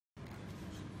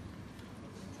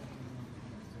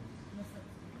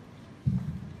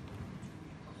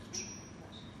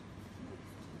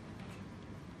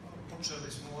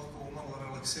počeli smo ovako u malo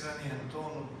relaksiranijem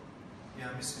tonu. Ja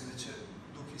mislim da će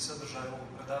duh i sadržaj ovog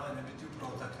predavanja biti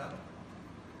upravo takav.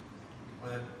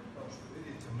 Dakle, kao što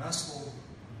vidite u naslovu,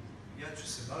 ja ću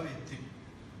se baviti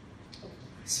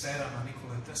sferama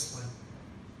Nikole Tesle.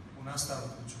 U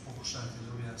nastavku ću pokušati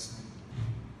da objasnim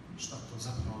šta to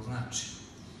zapravo znači.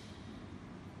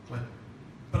 Dakle,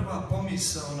 prva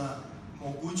pomisao na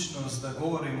mogućnost da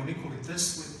govorim o Nikoli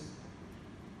Tesli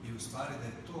je u stvari da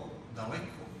je to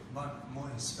daleko van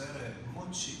moje sfere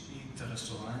moći i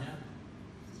interesovanja,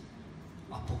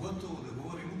 a pogotovo da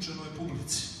govorim učenoj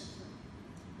publici.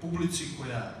 Publici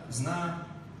koja zna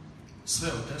sve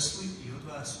o Tesli i od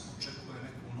vas očekuje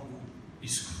neku novu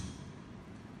iskru.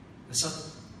 Sad,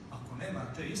 ako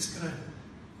nema te iskre,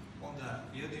 onda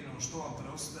jedino što vam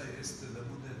preostaje jeste da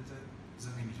budete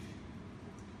zanimljivi.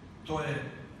 To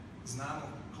je, znamo,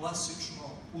 klasično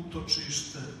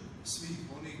utočište svih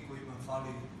onih kojima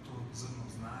fali to zrno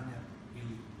znanja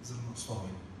ili zrno slovi.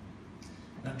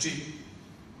 Znači,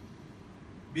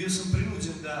 bio sam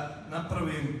prinuđen da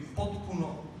napravim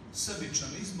potpuno sebičan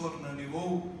izbor na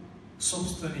nivou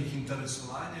sopstvenih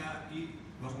interesovanja i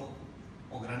vrlo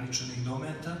ograničenih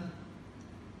dometa,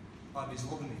 pa bi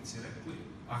zlobnici rekli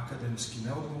akademski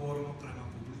neodgovorno prema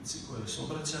publici kojoj se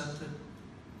obraćate,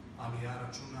 ali ja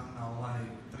računam na ovaj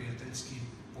prijateljski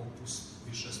popust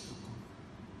višestruko.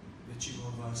 Većinu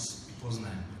od vas i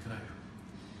poznajem na kraju.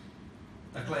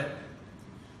 Dakle,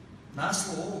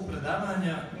 naslov ovog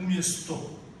predavanja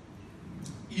umjesto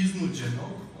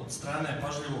iznuđenog od strane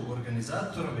pažljivog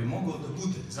organizatora bi mogao da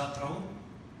bude zapravo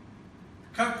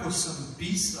kako sam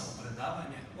pisao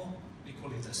predavanje o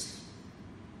Nikoli Tesli.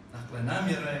 Dakle,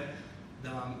 namjera je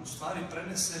da vam u stvari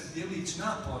prenesem djelić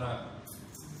napora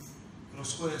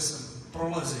kroz koje sam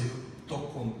prolazio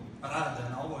tokom rada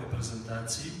na ovoj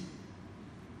prezentaciji.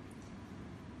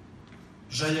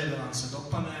 Želje da vam se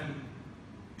dopanem,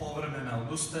 povremena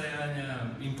odustajanja,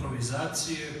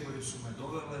 improvizacije koje su me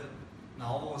dovele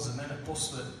na ovo za mene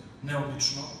posve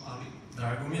neobično, ali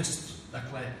drago mjesto.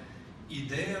 Dakle,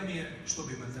 ideja mi je, što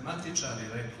bi matematičari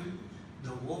rekli,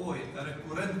 da u ovoj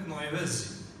rekurentnoj vezi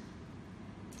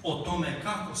o tome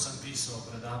kako sam pisao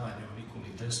predavanje o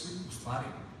Nikoli Tesli, u stvari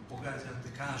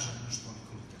pogađate, kažem nešto o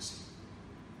Nikoli Tesli.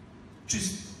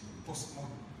 Čist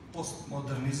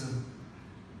postmodernizam,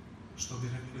 što bi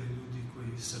rekli ljudi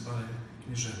koji se bave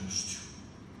književnošću.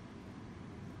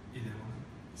 Idemo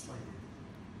na slajd.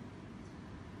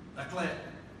 Dakle,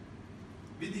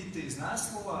 vidite iz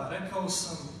naslova, rekao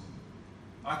sam,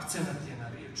 akcenat je na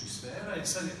riječi sfera i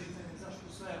sad je pitanje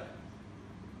zašto sfera?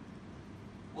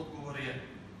 Odgovor je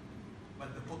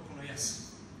valjda potpuno jasan.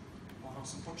 Morao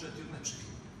sam početi od nečega.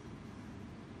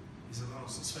 Izabrao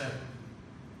sam sferu.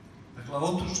 Dakle,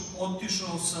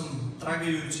 otišao sam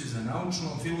tragajući za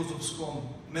naučnom, filozofskom,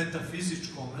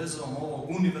 metafizičkom vezom ovog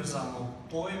univerzalnog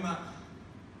pojma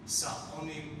sa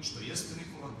onim što jeste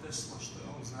Nikola Tesla, što je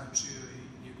on značio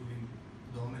i njegovim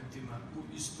dometima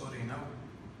u istoriji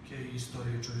nauke i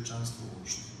istoriji čovječanstva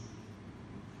uopšte.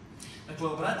 Dakle,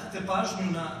 obratite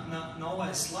pažnju na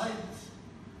ovaj slajd.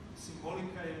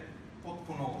 Simbolika je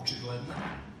potpuno očigledna.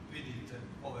 Vidite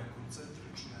ove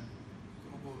koncentrične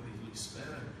krugove ili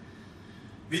sfere.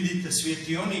 Vidite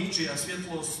svjetionik čija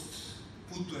svjetlost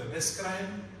putuje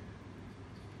beskrajno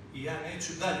i ja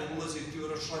neću dalje ulaziti u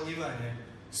rašlanjivanje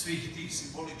svih tih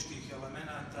simboličkih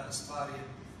elemenata, stvar je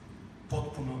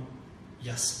potpuno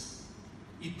jasna.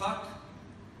 Ipak,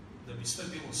 da bi sve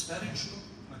bilo sferično,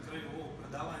 na kraju ovog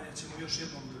predavanja ćemo još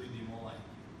jednom da vidimo ovaj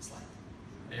slajd.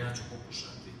 A ja ću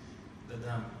pokušati da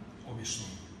dam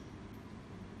objašnjenje.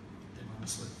 Idemo na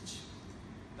sljedeći.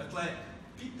 Dakle,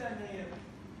 pitanje je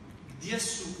gdje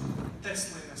su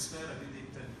Tesline sfere,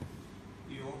 vidite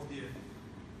i ovdje,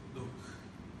 dok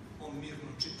on mirno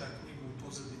čita knjigu, u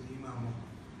pozadini imamo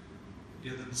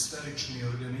jedan sferični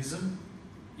organizam.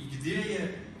 I gdje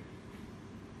je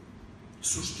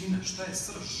suština, šta je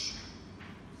srž?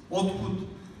 Otkud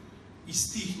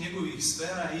iz tih njegovih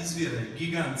sfera izvire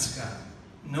gigantska,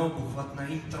 neobuhvatna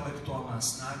intelektualna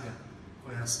snaga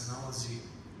koja se nalazi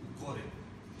u kori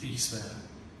tih sfera?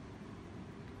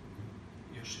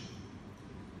 Još jedno.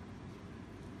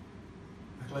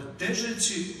 Dakle,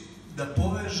 težeći da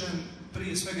povežem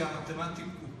prije svega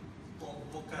matematiku, po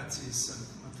vokaciji sam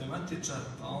matematičar,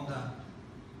 pa onda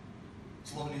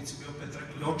slovnici bi opet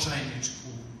rekli očajničku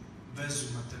vezu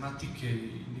matematike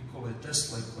i Nikole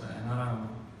Tesle, koja je naravno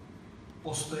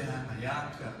postojana,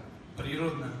 jaka,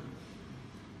 prirodna.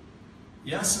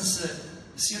 Ja sam se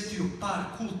sjetio par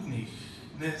kultnih,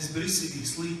 neizbrisivih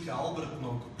slika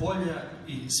obratnog polja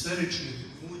i sferičnih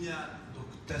mulja dok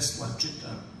Tesla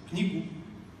čita knjigu,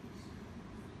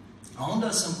 a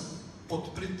onda sam pod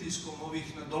pritiskom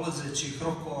ovih nadolazećih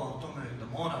rokova o tome da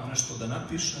moram nešto da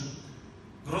napišem,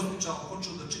 grozničavo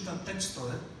počeo da čitam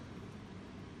tekstove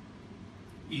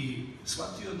i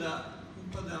shvatio da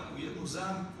upadam u jednu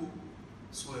zamku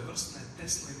svojevrsne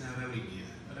Tesline religije.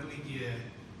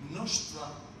 Religije mnoštva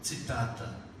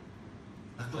citata.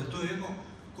 Dakle, to je jedno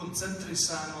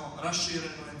koncentrisano,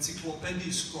 rašireno,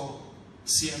 enciklopedijsko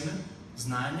sjeme,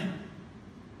 znanje,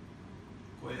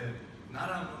 koje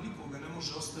naravno nikoga ne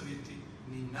može ostaviti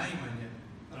ni najmanje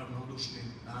ravnodušnim,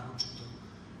 naročito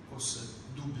ko se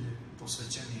dublje,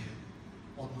 posvećenije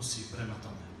odnosi prema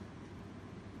tome.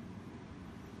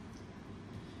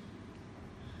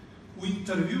 U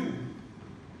intervju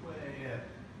koje je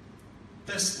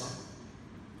Tesla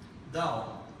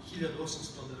dao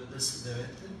 1899.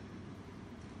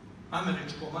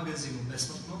 američkom magazinu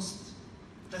Besmrtnost,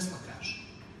 Tesla kaže: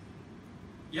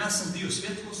 ja sam dio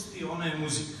svjetlosti, ona je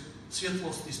muzika.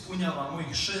 Svjetlost ispunjava mojih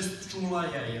 6 čula,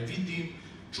 ja je vidim,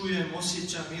 čujem,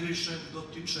 osjećam, mirišem,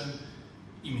 dotičem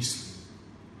i mislim.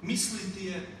 Misliti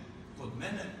je kod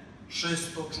mene 600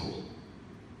 čulo.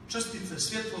 Čestice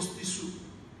svjetlosti su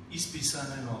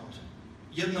ispisane note.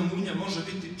 Jedna munja može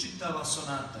biti čitava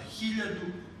sonata,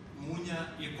 1000 munja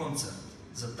je koncert.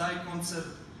 Za taj koncert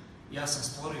ja sam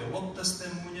stvorio loptaste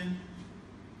munje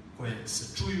koje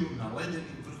se čuju na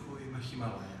ledenim vrhovima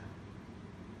Himalaja.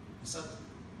 I sad,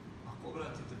 ako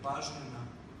obratite pažnju na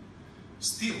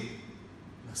stil,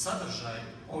 na sadržaj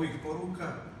ovih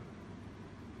poruka,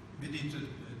 vidite da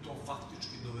je to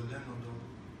faktički dovedeno do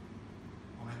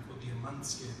onako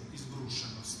dijamantske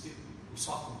izbrušenosti u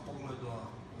svakom pogledu,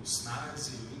 u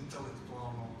snazi, u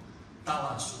intelektualnom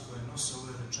talasu koje nose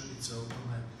ove rečenice. O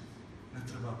tome ne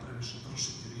treba previše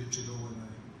trošiti riječi, dovoljno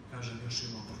je, kažem još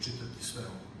jednom, pročitati sve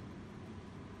ovo.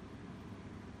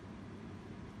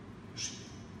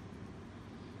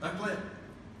 Dakle,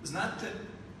 znate,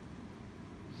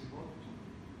 u životu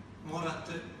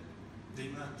morate da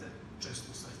imate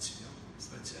često sreće.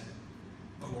 Sreća je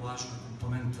vrlo važna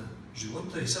komponenta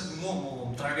života i sad u mom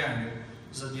ovom traganju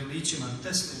za djelićima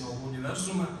Teslinog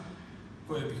univerzuma,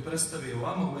 koje bih predstavio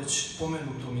vama u već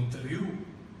pomenutom intervju,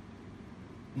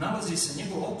 nalazi se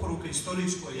njegova oporuka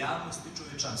istorijskoj javnosti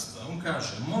čovječanstva. On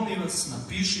kaže: molim vas,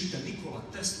 napišite, Nikola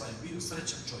Tesla je bio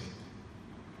srećan čovjek.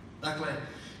 Dakle,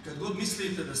 kad god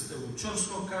mislite da ste u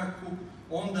ćorskokaku,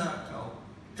 onda kao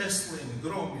Teslin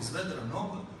grom iz vedra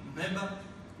neba,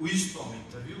 u istom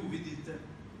intervju vidite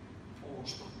ovo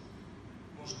što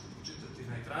možete pročitati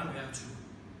na ekranu, ja ću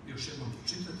još jednom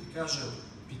pročitati. Kaže: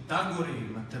 Pitagori,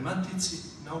 matematici,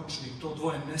 naučnik to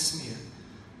dvoje ne smije,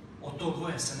 od to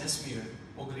dvoje se ne smije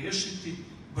ogriješiti,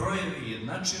 brojevi i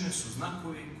jednačine su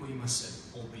znakovi kojima se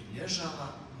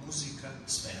obilježava muzika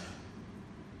sfera.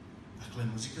 Dakle,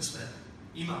 muzika sfera.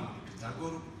 Imamo li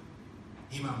Pitagoru,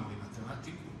 imamo li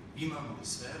matematiku, imamo li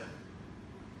sfere?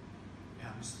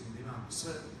 Ja mislim da imamo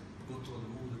sve, gotovo da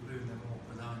mogu da privedem ovo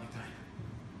predavanje kraju.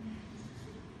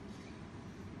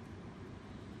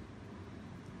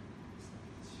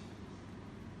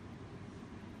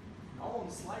 Na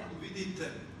ovom slajdu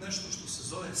vidite nešto što se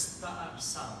zove Star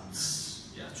Sounds.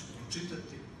 Ja ću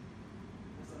pročitati,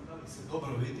 ne znam da li se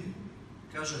dobro vidi.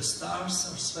 Kaže: Stars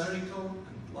are spherical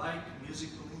and like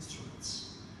musical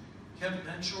instruments, have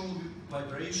natural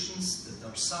vibrations that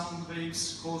are sound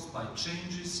waves caused by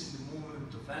changes in the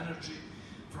movement of energy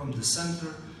from the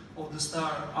center of the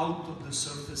star out of the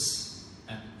surface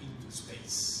and into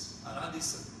space. A radi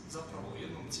se zapravo o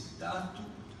jednom citatu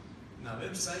na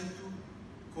web sajtu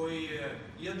koji je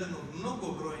jedan od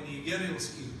mnogobrojnih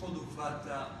gerilskih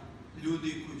poduhvata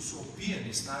ljudi koji su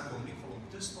opijeni snagom Nikolom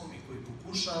Teslom i koji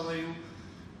pokušavaju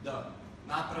da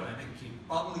naprave neki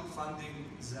public funding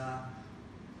za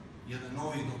jedan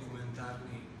novi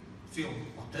dokumentarni film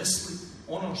o Tesli.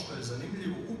 Ono što je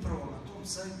zanimljivo, upravo na tom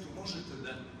sajtu možete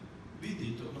da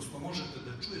vidite, odnosno možete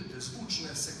da čujete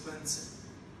zvučne sekvence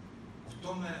o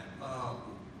tome,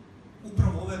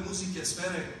 upravo ove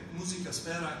muzika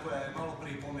sfera koja je malo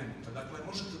prije pomenuta. Dakle,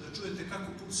 možete da čujete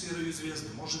kako pulsiraju zvijezde,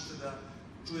 možete da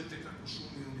čujete kako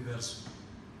šumi univerzum.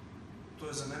 To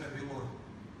je za mene bilo,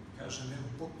 kažem, jedno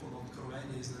potpuno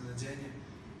otkrovenje, iznenađenje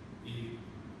i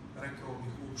rekao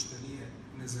bih uopšte nije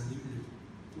nezanimljiv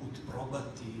put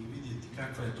probati i vidjeti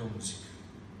kakva je to muzika.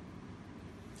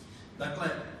 Dakle,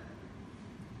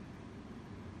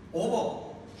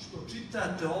 ovo što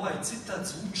čitate, ovaj citat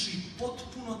zvuči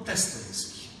potpuno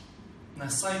teslinski. Na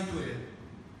sajtu je,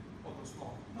 odnosno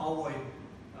na ovoj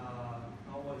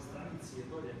stranici je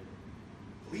dolje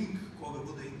link koga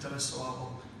bude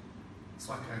interesovalo,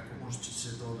 svakako možete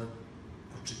se da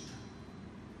pročita.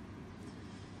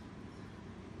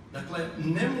 Dakle,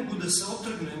 ne mogu da se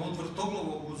otrgnem od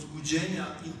vrtoglavog uzbuđenja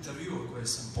intervjua koje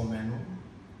sam pomenuo,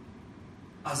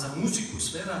 a za muziku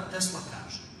sfera Tesla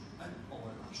kaže, ovo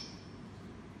je važno,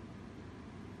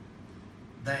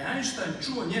 da je Einstein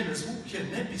čuo njene zvuke,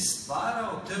 ne bi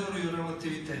stvarao teoriju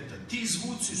relativiteta. Ti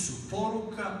zvuci su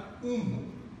poruka umu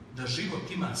da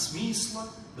život ima smisla,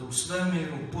 da u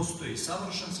svemiru postoji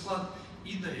savršen sklad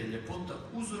i da je ljepota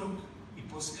uzrok i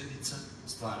posljedica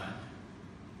stvaranja.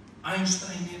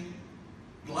 Einstein je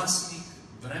glasnik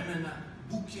vremena,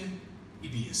 buke i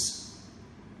bijesa.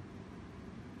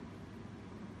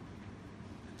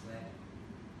 Dakle,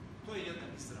 to je jedan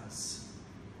izraz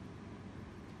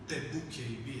te buke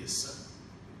i bijesa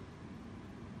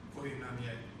koji nam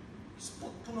je iz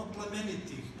potpuno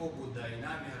plemenitih pobuda i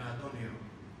namjera donio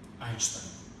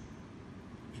Einstein.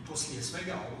 I poslije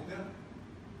svega ovoga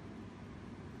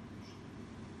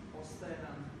ostaje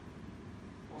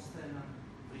nam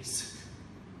vrisak.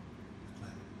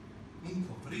 Dakle,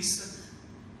 munkov vrisak,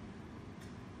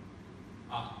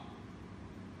 a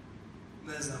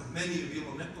ne znam, meni je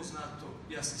bilo nepoznato,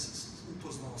 ja sam se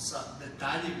upoznao sa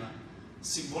detaljima,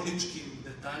 simboličkim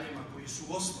detaljima koji su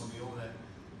u osnovi ove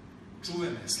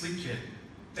čuvene slike,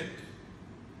 tek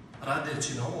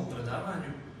radeći na ovom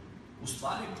predavanju, u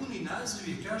stvari puni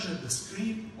naziv kaže The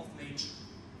Scream of Nature.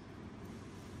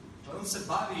 Dakle, on se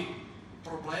bavi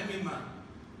problemima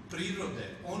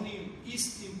prirode, onim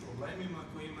istim problemima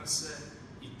kojima se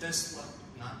i Tesla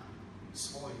na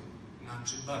svoj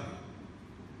način bavi.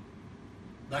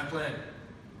 Dakle,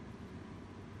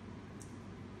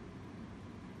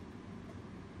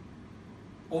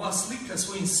 ova slika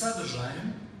svojim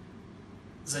sadržajem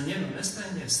za njeno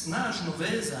nestajanje je snažno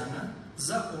vezana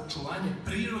za očuvanje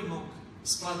prirodnog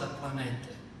sklada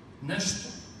planete. Nešto,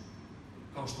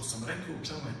 kao što sam rekao, u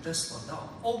čemu je Tesla dao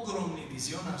ogromni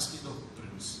vizionarski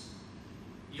doprinos.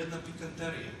 Jedna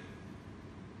pikanterija.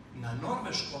 Na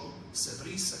norveškom se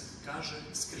vrisak kaže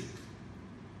skrik.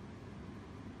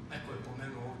 Neko je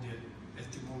pomenuo ovdje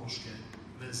etimološke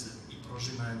veze i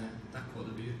prožimanja, tako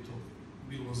da bi je to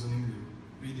bilo zanimljivo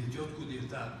vidjeti otkud je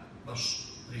ta baš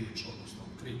riječ, odnosno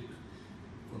krik,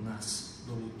 kod nas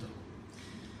dolutalo.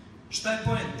 Šta je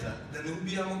poenta? Da ne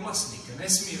ubijamo glasnika. Ne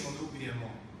smijemo da ubijemo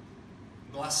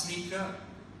glasnika.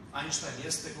 Einstein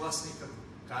jeste glasnika,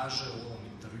 kaže u ovom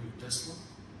intervju Tesla,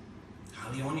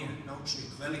 ali on je naučnik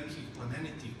velikih,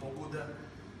 plemenitih pobuda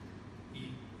i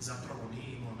zapravo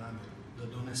nije imao namjeru da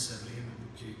donese vrijeme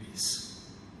buke i bijesa.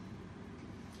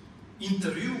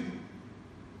 Intervju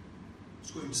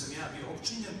s kojim sam ja bio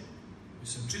opčinjen, koji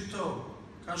sam čitao,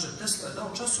 kaže, Tesla je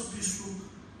dao časopisu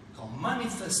kao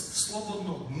manifest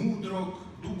slobodnog, mudrog,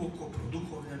 duboko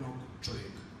produhovljenog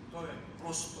čovjeka. To je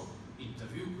prosto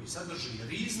intervju koji sadrži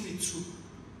riznicu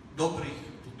dobrih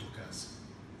putokaza.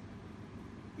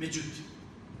 Međutim,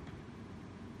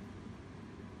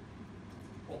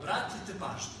 obratite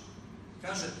pažnju.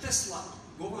 Kaže, Tesla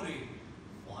govori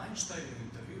o Einsteinu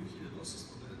intervju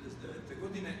 1899.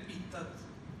 godine i tad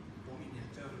pominje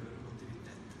teoriju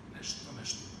relativiteta.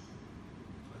 Nešto.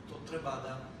 To treba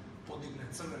da podigne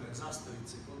crvene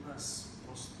zastavice kod nas,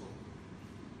 prosto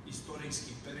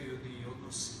istorijski periodi i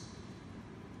odnosi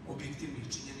objektivnih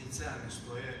činjenica ne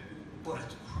stoje u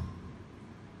poretku.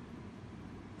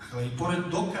 Dakle, i pored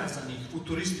dokazanih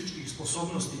futurističkih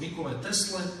sposobnosti Nikole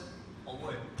Tesle,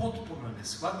 ovo je potpuno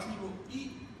neshvatljivo i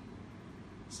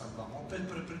sad vam opet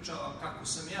prepričavam kako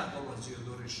sam ja dolazio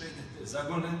do rješenja te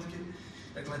zagonetke.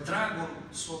 Dakle, tragom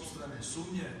sopstvene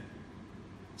sumnje,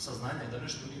 saznanja da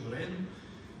nešto nije u redu,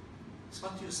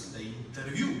 shvatio sam da je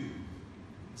intervju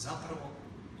zapravo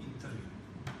intervju.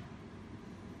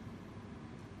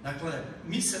 Dakle,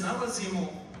 mi se nalazimo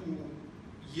u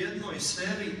jednoj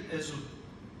sferi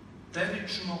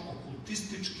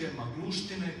ezoterično-okultističke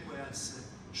magluštine koja se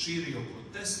širi oko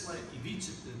Tesle i vi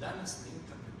ćete danas na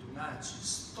internetu naći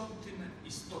stotine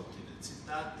i stotine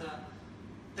citata,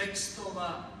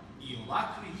 tekstova i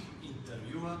ovakvih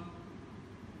intervjua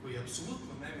koji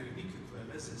apsolutno nemaju nikakve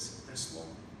veze sa Teslom,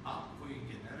 a koji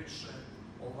generiše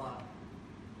ova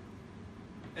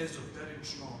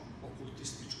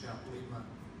ezoterično-okultistička plima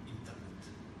internet.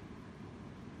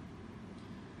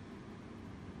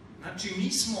 Znači,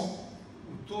 mi smo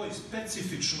u toj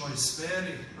specifičnoj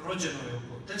sferi rođenoj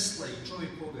oko Tesla i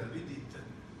čovjek koga vidite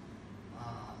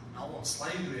na ovom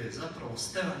slajdu je zapravo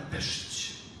Stevan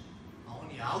Pešić, a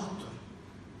on je autor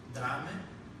drame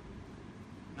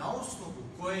na osnovu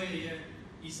koje je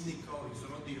iznikao,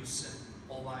 izrodio se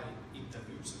ovaj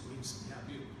intervju sa kojim sam ja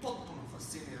bio potpuno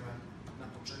fasciniran na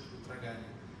početku traganja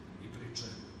i priče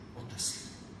o Tesli.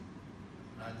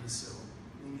 Radi se o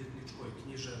umjetničkoj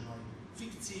književnoj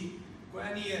fikciji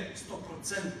koja nije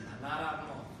 100%,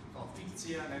 naravno, kao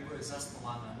fikcija, nego je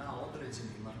zasnovana na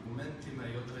određenim argumentima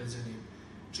i određenim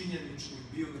činjeničnim,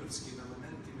 biografskim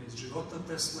elementima iz života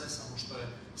Tesle, samo što je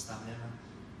stavljena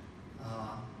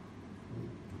u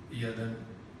jedan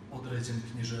određen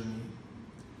književni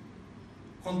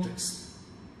kontekst.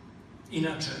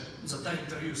 Inače, za taj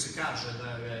intervju se kaže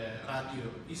da je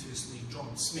radio izvjesni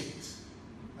John Smith.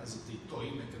 Pazite, to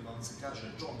ime, kad vam se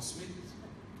kaže John Smith,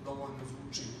 dovoljno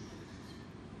zvuči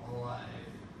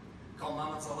kao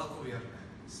mamac za lakovjerne.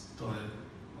 To je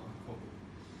ovako.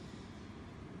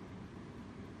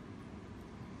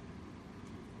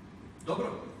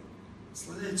 Dobro,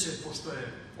 sljedeće, pošto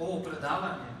je ovo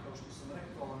predavanje, kao što sam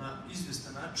rekao, na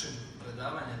izvjestan način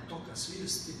predavanje toka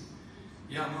svijesti,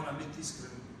 ja moram biti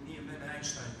iskren, nije mene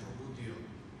Einstein probudio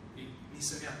i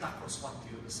nisam ja tako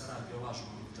shvatio da se radi o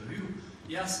lažnom intervju.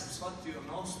 Ja sam shvatio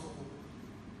na osnovu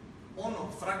onog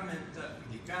fragmenta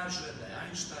gdje kaže da je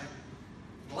Einstein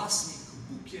glasnik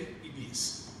buke i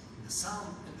bijesa. The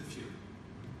sound and the fury.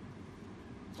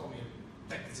 To mi je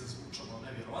tek zazvučalo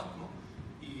nevjerovatno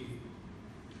i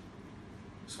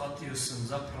shvatio sam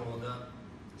zapravo da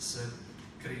se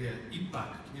krije ipak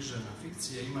književna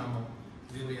fikcija. Imamo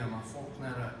Williama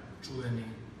Faulknera, čuveni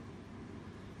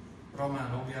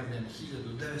roman objavljen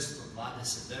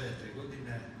 1929.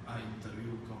 godine, a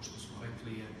intervju, kao što smo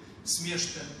rekli, je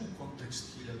smješten u kontekst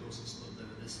 1899.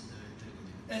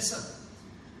 godine. E sad,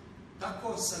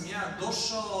 tako sam ja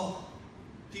došao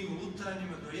tim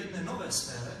lutanjima do jedne nove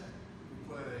sfere u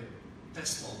kojoj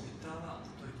Tesla obitava, a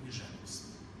to je književnost.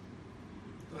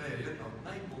 To je jedna od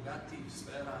najbogatijih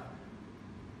sfera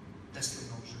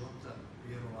Teslinog života,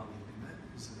 vjerovali ili ne.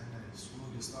 Za mene su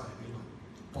mnoge stvari bile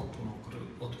potpuno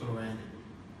otkrovenje.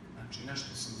 Znači,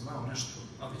 nešto sam znao, nešto,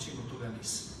 a većinu toga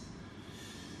nisam.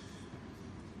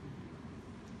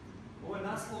 Ovo je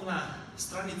naslovna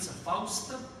stranica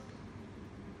Fausta.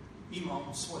 Ima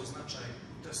on svoj značaj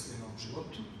u Teslinom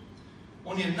životu.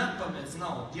 On je napamet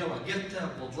znao djela Goethea,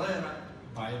 Baudelairea,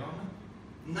 Byrona.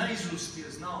 Naizust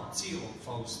je znao cijelog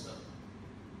Fausta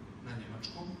na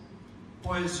njemačkom.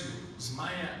 Poeziju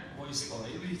Zmaja, Vojislava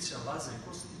Ilića, Laze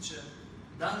Kostića,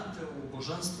 Danteovu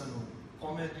božanstvenu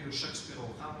komediju,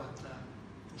 Šekspirovog Hamleta,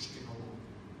 Puškinovog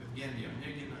Evgenija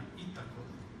Onjegina i tako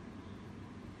dalje.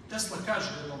 Tesla kaže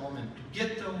u jednom momentu: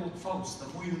 Goetheovog Fausta,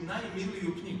 moju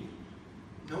najmiliju knjigu,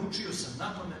 naučio sam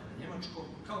napamet na njemačkom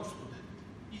kao student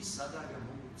i sada ga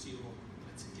mogu cijelo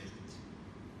recitirati.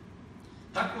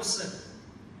 Tako se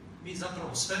mi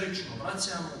zapravo sferično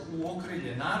vraćamo u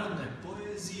okrilje narodne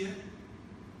poezije,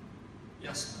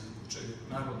 jasno je zbog čega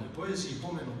narodne poezije i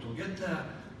pomenutog Goethea,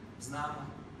 znamo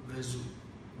vezu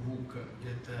Vuka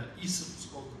Goethea i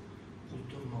srpskog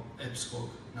kulturno-epskog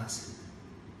nasljeđa.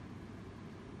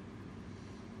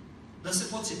 Da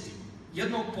se podsjetimo,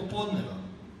 jednog popodneva,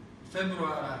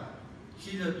 februara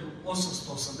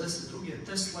 1882.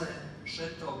 Tesla je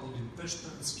šetao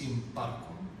Budimpeštanskim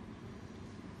parkom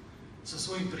sa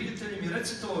svojim prijateljem i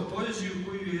recitovao poeziju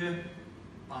koju je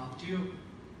pamtio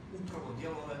upravo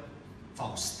dijelove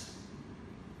Fausta.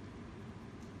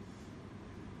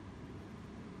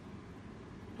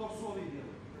 To su ovi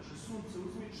dijelovi. Kaže, sunce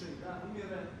uzmiče i dan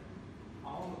umire, a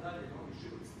ono dalje novi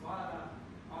život stvara,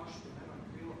 a što nema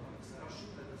krila pa nek se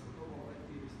rašite, da za tobom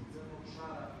leti iznad zemnog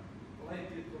šara,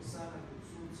 leti je to sana dok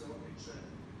sunce odmiče,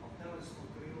 a telesno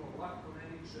krilo lako ne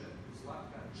niče,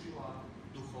 zlaka čila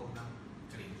duhovna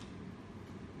krila.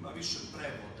 Ima više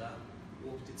prevoda u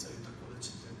opticaju, tako da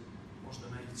ćete možda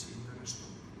naići na nešto,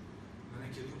 na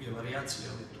neke druge varijacije,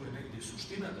 ali tu je negdje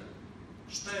suština da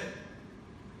šta je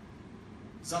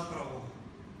zapravo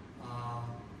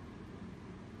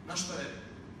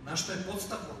na što je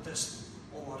podstaklo Teslu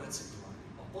ovo recitovanje?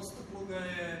 Pa podstaklo ga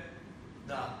je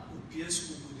da u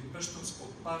pjesku Budimpeštanskog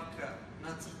parka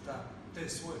nacrta te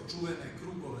svoje čuvene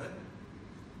krugove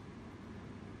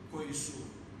koji su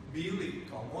bili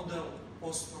kao model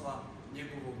osnova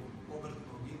njegovog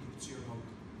obrtnog indukcionog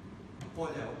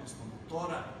polja, odnosno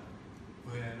motora,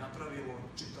 koje je napravilo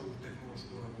čitavu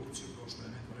tehnološku revoluciju, kao što je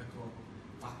neko rekao,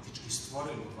 faktički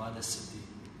stvorilo 20.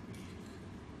 vijek.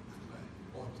 Dakle,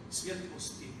 od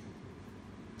svjetlosti,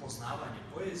 poznavanje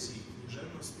poezije i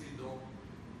književnosti do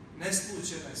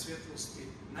neslućene svjetlosti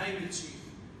najvećih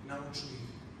naučnih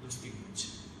dostignuća.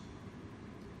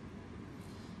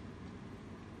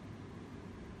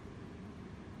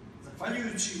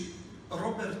 Zahvaljujući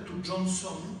Robertu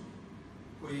Johnsonu,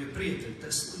 koji je prijatelj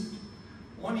Tesli,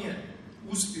 on je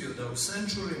uspio da u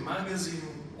Century magazinu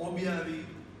objavi,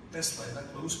 Tesla je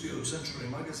dakle uspio u Century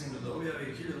magazinu da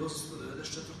objavi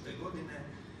 1894. godine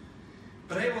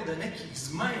prevode nekih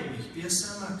Zmajevih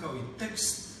pjesama kao i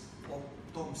tekst o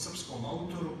tom srpskom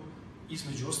autoru.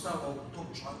 Između ostalog, u tom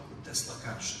članku Tesla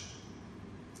kaže: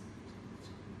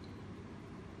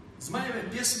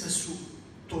 Zmajeve pjesme su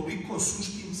toliko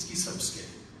suštinski srpske,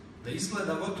 da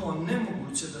izgleda gotovo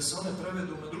nemoguće da se one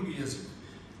prevedu na drugi jezik.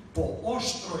 Po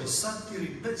oštroj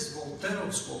satiri bez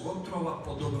volterovskog otrova,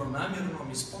 po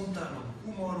dobronamjernom i spontanom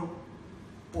humoru,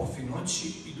 po finoći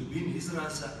i dubini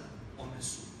izraza, one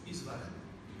su izvanredne.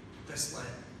 Tesla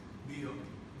je bio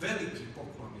veliki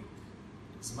poklonik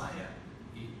Zmaja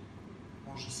i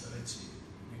može se reći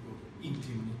njegov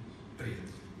intimni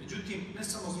prijatelj. Međutim, ne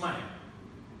samo Zmaja.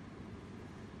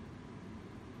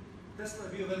 Tesla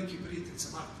je bio veliki prijatelj sa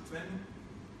Mark Twain.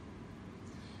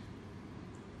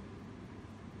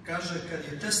 Kaže, kad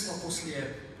je Tesla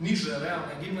poslije niže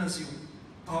realne gimnaziju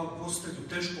pao u postelju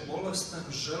teško bolestan,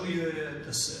 želio je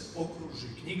da se okruži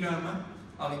knjigama,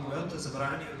 ali mu je otac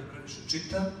zabranio da previše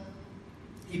čita.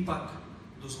 Ipak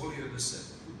dozvolio je da se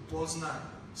upozna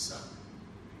sa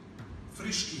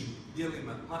friškim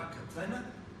dijelima Marka Twaina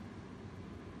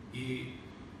i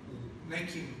u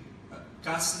nekim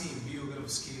kasnijim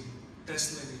biografskim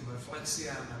Teslinim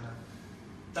refleksijama na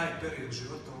taj period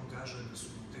života on kaže da su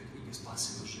te knjige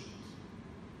spasile život.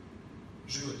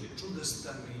 Život je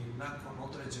čudestan i nakon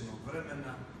određenog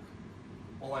vremena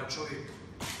ovaj čovjek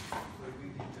koji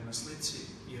vidite na slici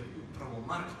je upravo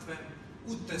Mark Twain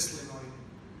u Teslinoj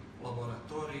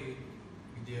laboratoriji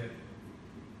gdje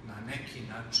na neki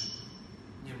način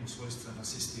njemu svojstveno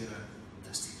asistira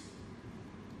Tesla.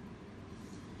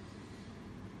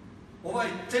 Ovaj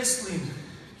Teslin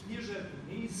književni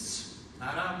niz,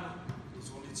 naravno,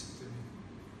 dozvolit ćete mi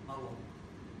malo,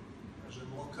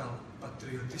 kažem, lokal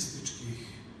patriotističkih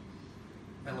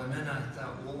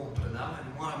elemenata u ovom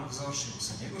predavanju, moramo da završimo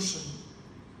sa Njegošem,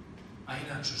 a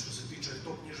inače, što se tiče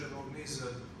tog književnog niza,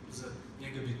 za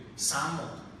njega bi samo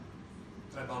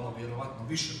trebalo vjerovatno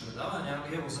više predavanja,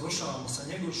 ali evo, završavamo sa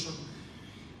Njegošem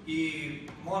i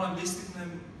moram da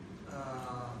istaknem,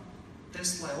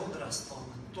 Tesla je odrastao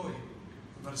na toj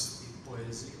vrsti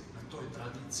poezije, na toj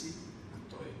tradiciji,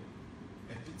 na toj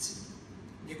epici.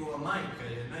 Njegova majka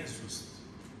je naizust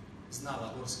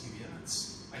znala Gorski vijenac,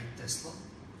 a i Tesla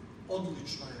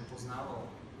odlično je poznavao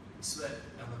sve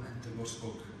elemente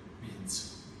Gorskog vijenca.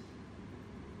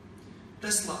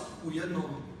 Tesla u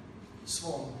jednom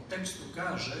svom tekstu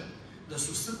kaže da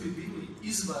su Srbi bili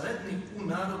izvanredni u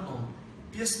narodnom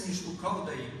pjesništvu, kao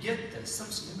da je Gete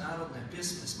srpske narodne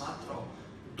pjesme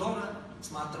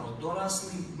smatrao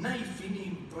doraslim,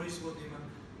 najfinijim proizvodima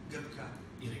Grka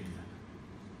i Rimljana.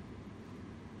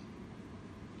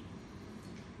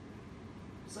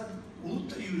 Sad,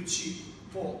 lutajući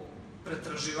po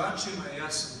pretraživačima,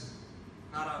 ja sam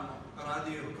naravno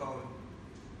radio kao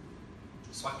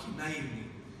svaki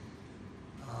naivni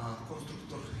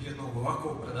konstruktor jednog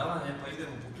ovakvog predavanja, pa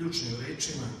idemo po ključnim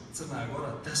rečima Crna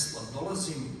Gora, Tesla,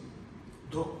 dolazim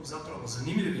do zapravo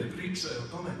zanimljive priče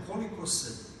o tome koliko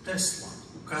se Tesla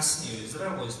u kasnijoj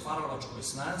zreloj stvaralačkoj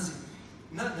snazi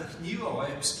nadahnjivao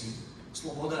epskim,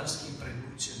 slobodarskim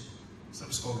pregnućem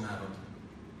srpskog naroda.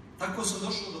 Tako sam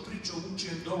došao do priče o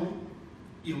Vučijem dolu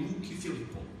i Luki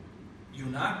Filipovu,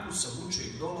 junaku sa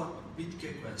Vučijeg dola,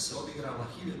 bitke koja se odigrala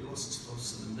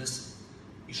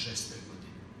 1876.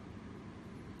 godine.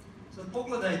 Sad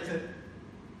pogledajte,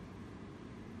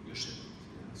 još jedno,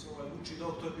 ovaj Vučiji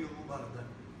dol, to je bio Lubarda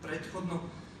prethodno,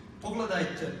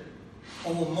 pogledajte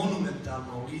ovo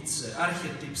monumentalno lice,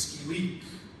 arhetipski lik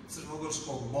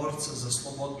crnogorskog borca za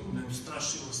slobodu,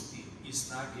 neustrašivosti i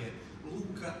snage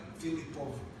Luka Filipov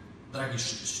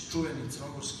Dragišić, čuveni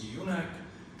crnogorski junak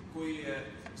koji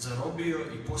je zarobio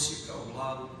i posjekao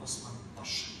glavu Osman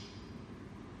Paša.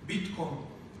 Bitkom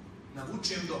na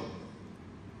Vučijem dolu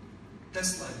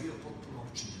Tesla je bio potpuno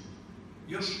opčinjen,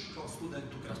 još kao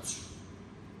student u Gracu.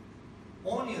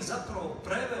 On je zapravo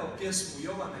preveo pjesmu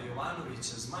Jovana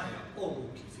Jovanovića Zmaja o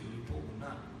Luki Filipovu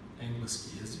na engleski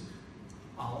jezik,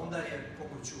 a onda je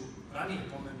pomoću ranije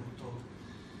pomenutog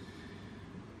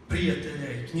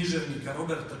prijatelja i književnika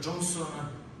Roberta Johnsona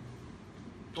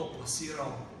to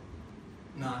plasirao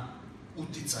na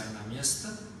uticajna mjesta.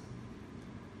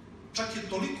 Čak je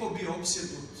toliko bio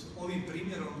opsjednut ovim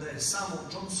primjerom da je samog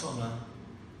Johnsona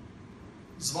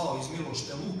zvao iz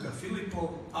Milošte Luka Filipov,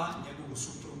 a njegovu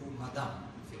suprugu Madame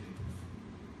Filipov.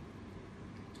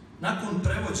 Nakon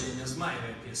prevođenja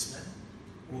Zmajeve pjesme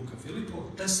Luka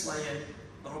Filipov, Tesla je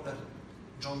Robert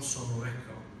Johnsonu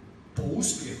rekao: po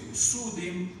uspjehu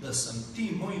sudim da sam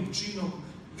tim mojim činom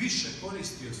više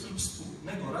koristio srpstvu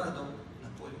nego radom na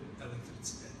polju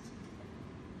elektriciteta.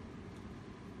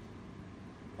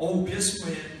 Ovu pjesmu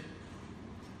je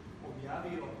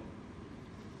objavio,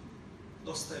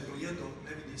 dosta je blijedo,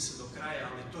 ne vidi se do kraja,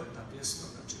 ali to je ta pjesma,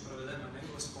 znači prevedena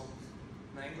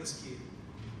na engleski,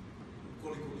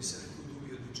 koliko bi se neko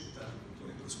dubio da čita tu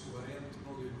englesku varijantu,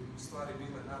 mnogo bi stvari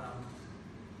bile naravno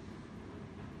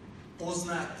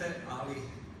poznate, ali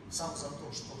samo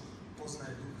zato što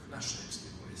poznaje duh naše epske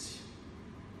poezije.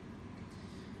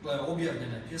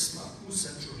 Objavljena je pjesma u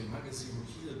Century magazinu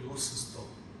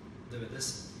 1895.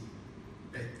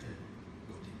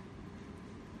 godine.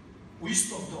 U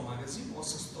istom tom magazinu,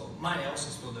 maja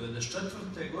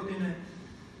 1894. godine,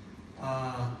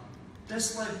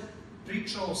 Tesla je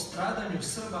pričao o stradanju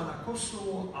Srba na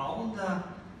Kosovu, a onda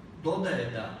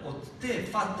dodaje da od te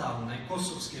fatalne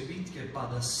kosovske bitke pa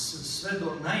da sve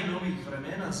do najnovijih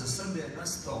vremena za Srbe je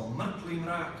nastao mrtvi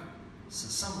mrak sa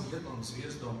samo jednom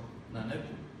zvijezdom na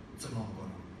nebu, Crnom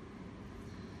Gorom.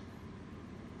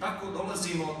 Tako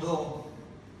dolazimo do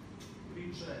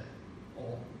priče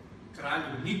o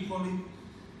kralju Nikoli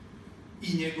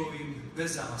i njegovim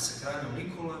vezama sa kraljom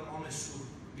Nikolom. One su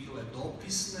bile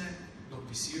dopisne,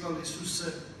 dopisivali su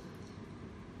se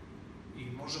i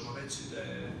možemo reći da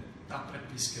je ta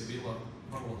prepiska bila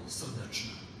vrlo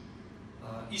srdačna.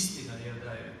 Istina je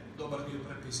da je dobar dio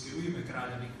prepiske u ime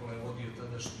kralja Nikole vodio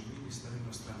tadašnji ministar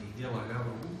inostranih djela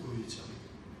Gavro Vuković, ali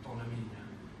to ne mijenja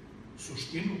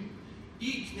suštinu.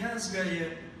 I knjaz ga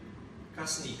je,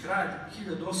 kasniji kralj,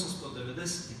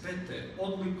 1895.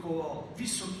 odlikovao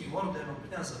visokim ordenom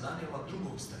knjaza Danila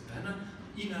drugog stepena,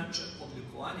 inače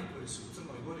odlikovanje koje se u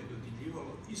Crnoj Gori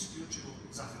dodjeljivalo isključivo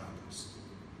za hrabrost.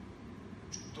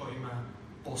 Znači, to ima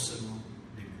posebnu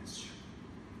dimenziju.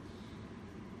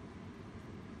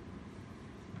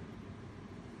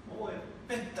 Ovo je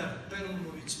Petar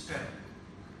Perunović Perun,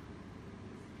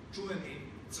 čuveni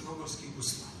crnogorski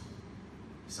guslar.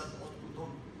 I sad, otkud on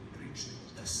priči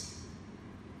o Tesli?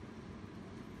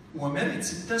 U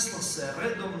Americi Tesla se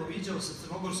redovno viđao sa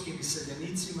crnogorskim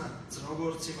iseljenicima,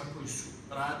 crnogorcima koji su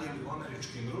radili u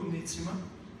američkim rudnicima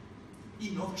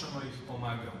i novčano ih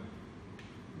pomagao.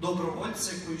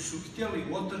 Dobrovoljce koji su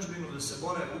htjeli u otadžbinu da se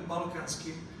bore u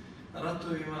balkanskim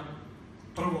ratovima,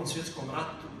 Prvom svjetskom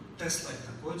ratu, Tesla je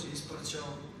također ispraćao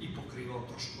i pokrivao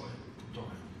troškove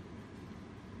putovanja.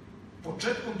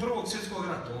 Početkom Prvog svjetskog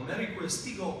rata u Ameriku je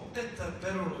stigao Petar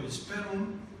Perunović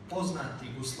Perun,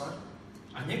 poznati guslar,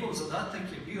 a njegov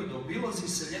zadatak je bio da obilazi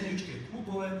seljeničke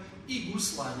klubove i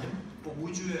guslanjem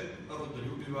pobuđuje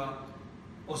rodoljubiva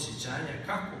osjećanja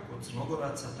kako kod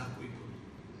Crnogoraca, tako i kod,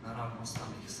 naravno,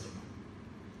 ostalih Srba.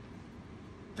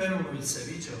 Perunović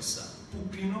se viđao sa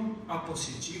Pupinom, a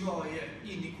posjećivao je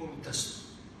i Nikolu Teslu.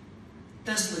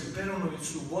 Tesla i Perunović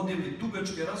su vodili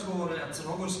dugačke razgovore, a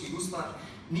crnogorski guslar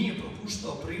nije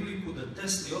propuštao priliku da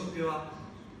Tesli otpjeva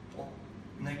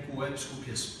neku epsku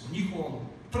pjesmu. U njihovom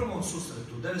prvom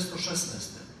susretu,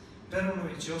 1916.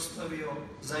 Perunović je ostavio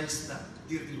zaista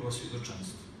dirljivo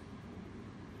svjedočanstvo.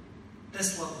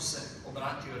 Tesla mu se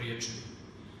obratio riječima: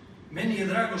 meni je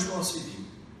drago što vas vidim.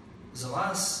 Za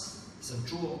vas sam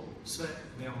čuo sve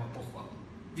veoma pohvalno.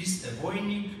 Vi ste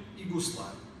vojnik i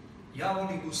guslar. Ja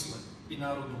volim gusle i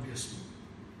narodnu pjesmu.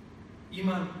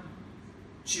 Imam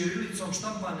ćirilicom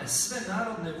štampane sve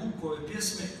narodne Vukove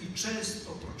pjesme i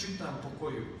često pročitam po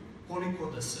koju,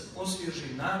 koliko da se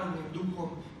osvježim narodnim duhom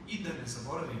i da ne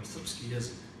zaboravim srpski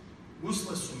jezik.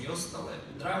 Gusle su mi ostale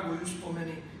u dragoj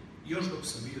uspomeni još dok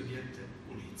sam bio dijete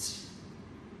u Lici.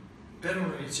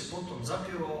 Perunović je potom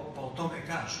zapjevao, pa o tome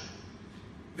kaže: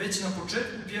 već na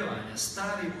početku pjevanja,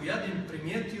 stari Vujadin,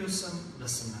 primijetio sam da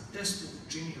sam na Teslu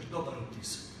učinio dobar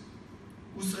utisak.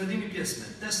 U sredini pjesme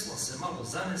Tesla se malo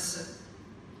zanese,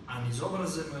 a niz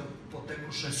obraze me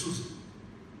potekuše suze.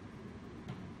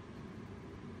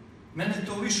 Mene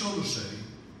to više oduševi,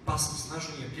 pa sam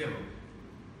snažnije pjevao.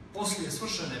 Poslije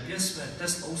svršene pjesme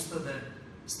Tesla ustade,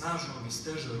 snažno mi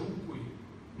steže ruku i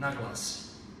naglasi: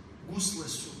 gusle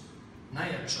su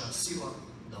najjača sila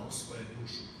da osvoje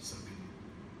dušu Srbije.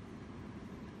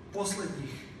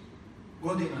 Poslednjih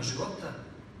godina života,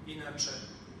 inače,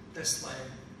 Tesla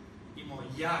je imao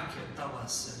jake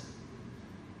talase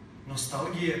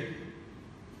nostalgije.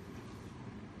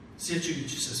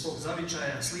 Sjećajući se svog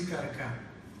zavičaja, slikarka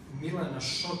Milena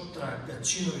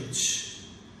Šotra-Gaćinović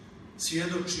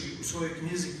svjedoči u svojoj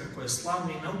knjizi kako je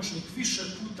slavni naučnik više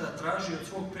puta tražio od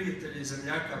svog prijatelja i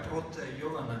zemljaka Prote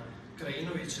Jovana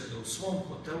Krajinovića da u svom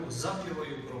hotelu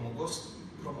zapjevaju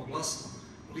gromoglasno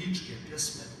ličke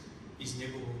pjesme iz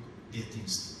njegovog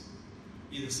djetinjstva.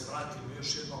 I da se vratimo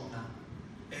još jednom na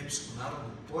epsku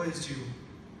narodnu poeziju.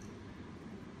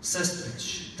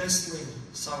 Sestreć Teslin,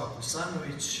 Sava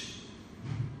Kosanović,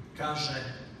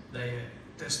 kaže da je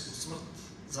Teslu smrt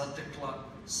zatekla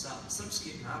sa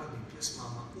srpskim narodnim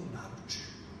pjesmama u naručju.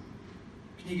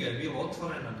 Knjiga je bila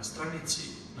otvorena na stranici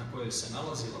na kojoj se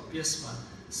nalazila pjesma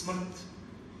Smrt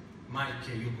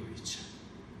majke Jugovića.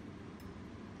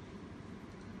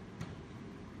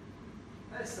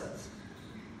 sad,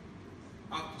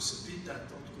 ako se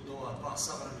pitate otkud ova dva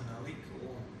savremena lika u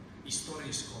ovom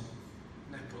istorijskom,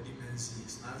 ne po dimenziji,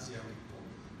 snazi, ali po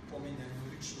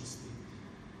pominjanju ličnosti,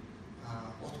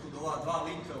 otkud ova dva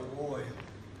lika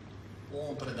u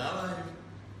ovom predavanju,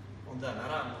 onda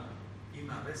naravno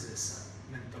ima veze sa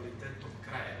mentalitetom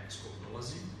kraja iz kog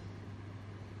dolazi.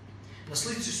 Na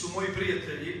slici su moji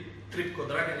prijatelji Tripko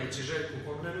Draganić i Željko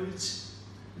Komnenović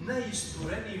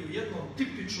najistureniji u jednom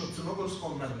tipično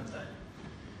crnogorskom nadmetanju.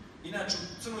 Inače,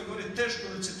 u Crnoj Gori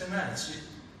teško da ćete naći,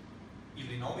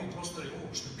 ili na ovim prostorima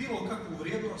uopšte, bilo kakvu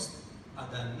vrijednost, a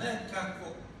da nekako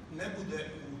ne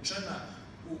bude uvučena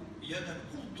u jedan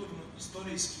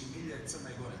kulturno-istorijski milje Crne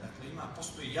Gore. Dakle,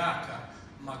 postoji jaka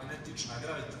magnetična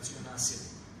gravitaciona sila.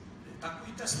 Tako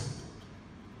i Teslov put.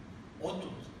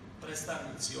 Otud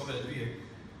predstavnici ove dvije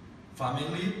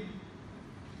familije,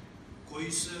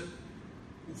 koji se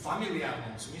u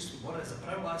familijarnom smislu bore za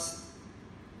prevlast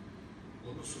u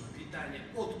odnosu na pitanje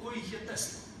od kojih je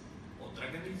Tesla, od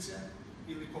Draganića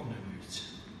ili Komnenovića.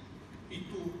 I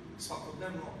tu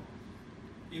svakodnevno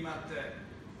imate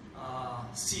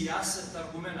sijaset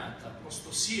argumenta,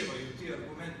 prosto sijevaju ti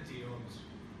argumenti od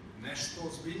nešto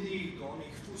ozbiljnijih do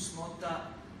onih fusnota.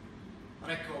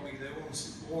 Rekao bih da je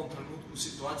u ovom trenutku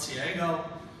situacija egal,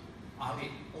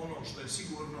 ali ono što je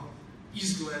sigurno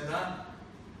izgleda,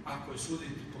 ako je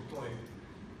suditi po toj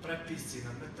prepisci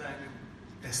na metanju,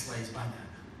 Tesla iz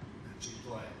Banjana. Znači,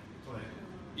 to je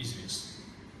izvjesno.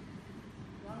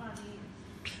 Hvala nije.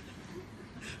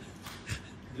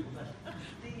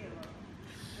 Dijelo.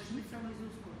 Možda samo iz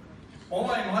uskoka.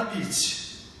 Ovaj mladić,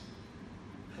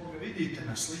 koga vidite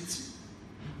na slici,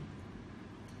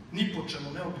 ni po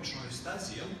čemu neobičnoj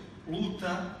stazi,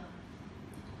 luta,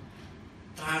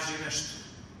 traži nešto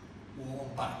u ovom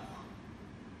parku.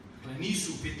 Dakle,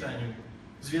 nisu u pitanju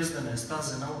zvijezdane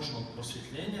staze naučnog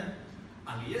prosvjetljenja,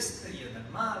 ali jeste jedan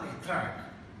mali trag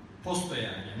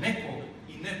postojanja nekog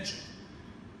i nečeg,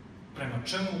 prema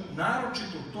čemu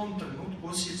naročito u tom trenutku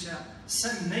osjeća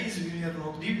sem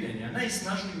neizmjernog divljenja,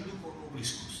 najsnažniju duhovnu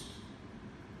bliskost.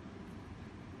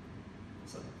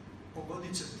 Sad,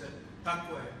 pogodit ćete,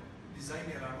 tako je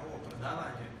dizajnirano ovo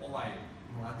predavanje, ovaj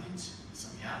mladić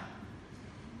sam ja,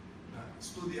 na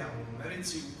studijama u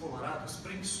Americi, u Colorado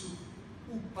Springsu,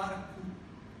 u parku,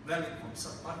 velikom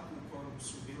sad parku u kojem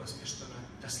su bile smještene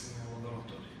Tesline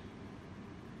laboratorije.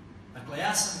 Dakle,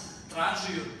 ja sam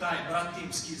tražio taj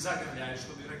bratimski zagrljaj,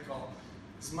 što bi rekao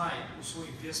Zmaj u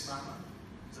svojim pjesmama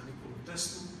za Nikolu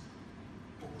Teslu,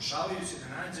 pokušavajući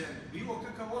da nađem bilo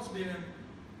kakav ozbiljan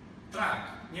trag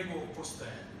njegovog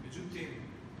postojanja. Međutim,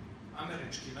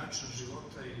 američki način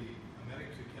života i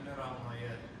Amerika generalno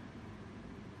je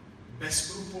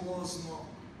beskrupulozno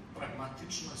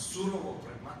pragmatična, surovo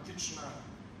pragmatična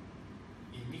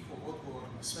i njihov odgovor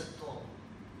na sve to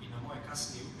i na moje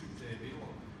kasnije upite je bilo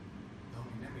da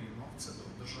oni nemaju novca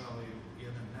da održavaju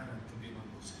jedan nerentabilan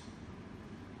muzej.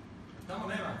 Tamo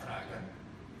nema traga.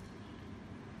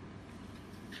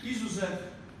 Izuzev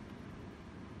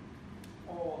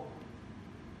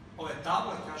ove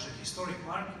table, kaže historic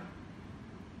marker,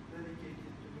 dedicated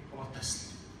to Nikola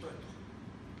Tesla. To je to.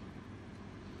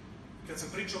 Kad sam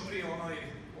pričao prije o onoj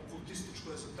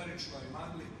okultističko-ezoteričnoj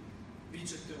magli, vi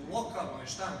ćete u lokalnoj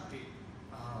štampi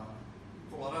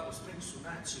u Colorado Springsu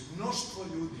naći mnoštvo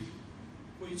ljudi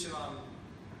koji će vam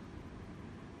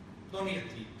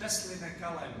donijeti Tesline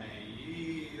kaleme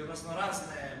i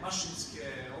raznorazne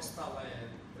mašinske ostale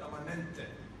elemente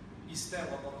iz te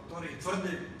laboratorije,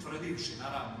 tvrdivši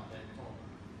naravno da je to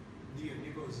dio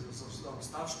njegove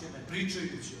zaostavštine,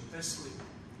 pričajući o Tesli,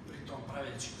 pritom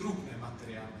praveći krupne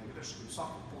materijalne greške. U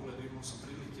svakom pogledu imao sam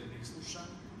prilike da ih slušam,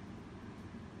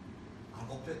 ali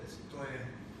opet to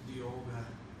je dio ovoga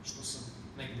što sam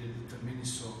negdje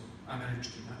determinisao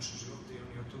američki način života i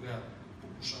oni od toga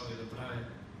pokušavaju da prave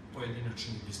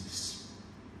pojedinačni biznis.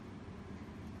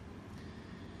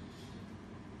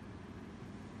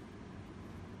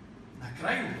 Na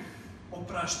kraju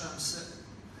opraštam se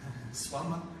s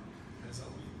vama, ne za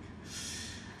uvijek,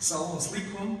 sa ovom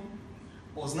slikom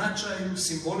o značaju,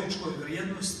 simboličkoj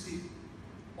vrijednosti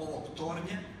ovog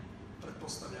tornja,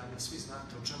 pretpostavljam da svi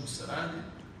znate o čemu se radi,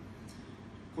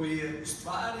 koji je u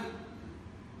stvari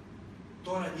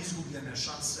toranj izgubljene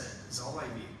šanse za ovaj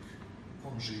vijek u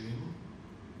kom živimo,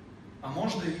 a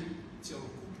možda i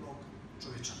cjelokupnog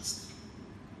čovječanstva.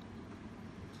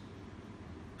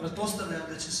 Pretpostavljam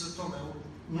da će se o tome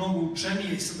mnogo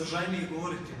učenije i sadržajnije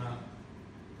govoriti na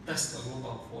Tesla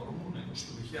Global Forumu, nego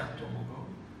što bih ja to mogao.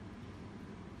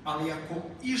 Ali ako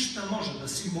išta može da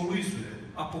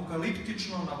simbolizuje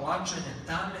apokaliptično navlačenje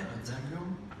tame nad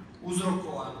zemljom,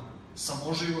 uzrokovan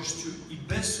samoživošću i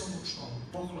besomučnom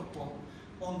pohlepom,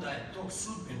 onda je to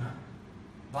sudbina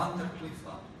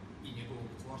Vanderkliffa i njegovog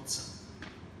tvorca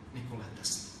Nikole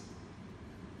Tesle.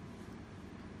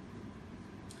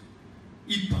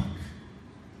 Ipak,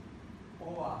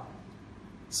 ova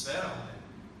sfera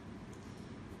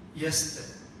jeste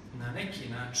na neki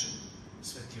način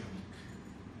svetionik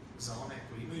za one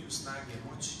koji imaju snage,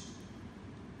 moći,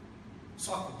 u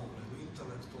svakom pogledu,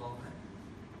 intelektualne,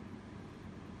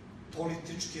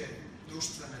 političke,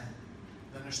 društvene,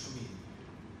 da nešto miri.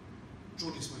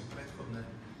 Čuli smo i prethodne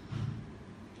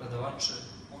predavače,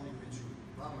 oni među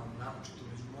vama, naročito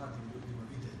među mladim ljudima,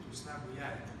 vide tu snagu, ja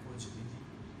je takođe vidim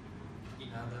i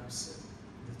nadam se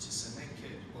da će se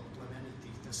neke od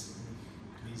plemenitih Teslinih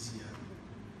vizija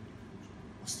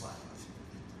ostvariti.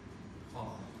 Hvala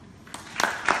vam.